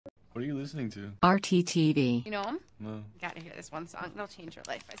What are you listening to? RTTV. You know him? No. You gotta hear this one song. It'll change your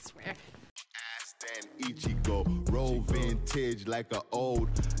life, I swear. Ichigo, roll vintage like a old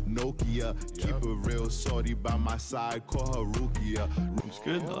Nokia. Keep a real shorty by my side, call her Rukia. It's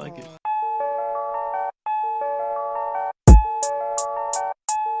good. I like it.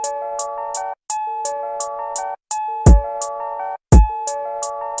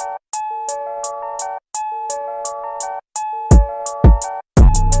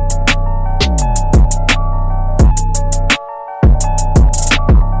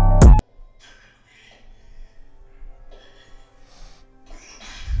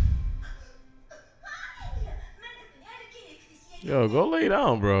 Yo, go lay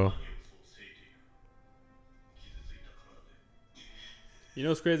down, bro. You know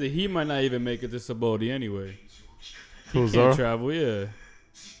what's crazy? He might not even make it to Sabodi anyway. Who, He Zoro? can't travel, yeah.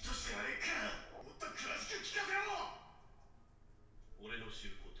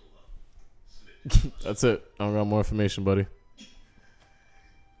 That's it. I don't got more information, buddy.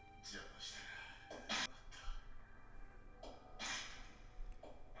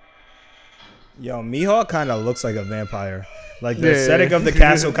 Yo, Mihawk kind of looks like a vampire. Like the aesthetic of the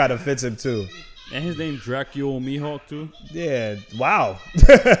castle kind of fits him too. And his name Dracula Mihawk too. Yeah. Wow.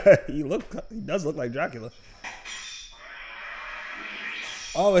 He does look like Dracula.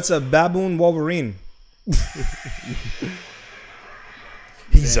 Oh, it's a baboon Wolverine.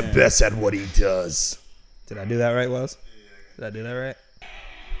 He's the best at what he does. Did I do that right, Wells? Did I do that right?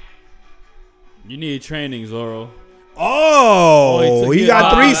 You need training, Zoro. Oh, he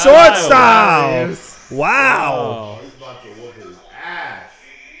got 3 sword styles. Wow. He's about to whoop his ass.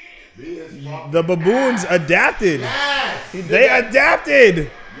 The baboons adapted. They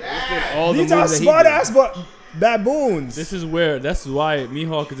adapted. All the These are moves that he smart did. ass baboons. That's why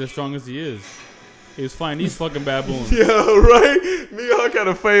Mihawk is as strong as he is. He was fighting these fucking baboons. Yeah, right? Mihawk had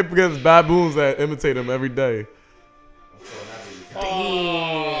a fight against baboons that imitate him every day.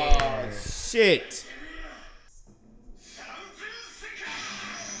 Oh, shit.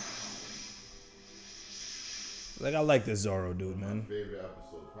 Like, I like this Zoro dude, man. Favorite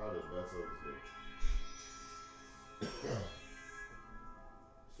episode. Probably the best episode.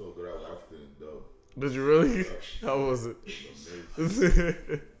 So good. I watched it in dub. Did you really? How was it?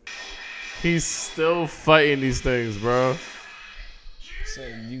 He's still fighting these things, bro. So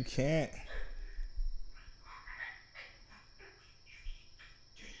you can't.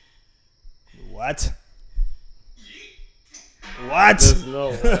 What? What? There's no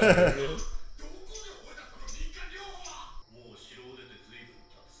way.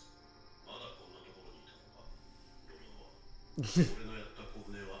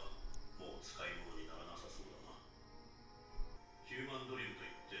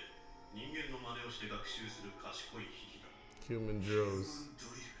 Humandrills.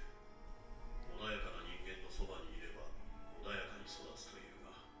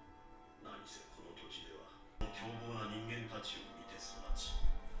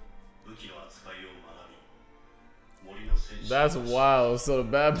 That's wild. So the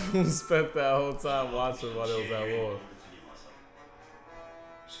baboons spent that whole time watching while they was at war.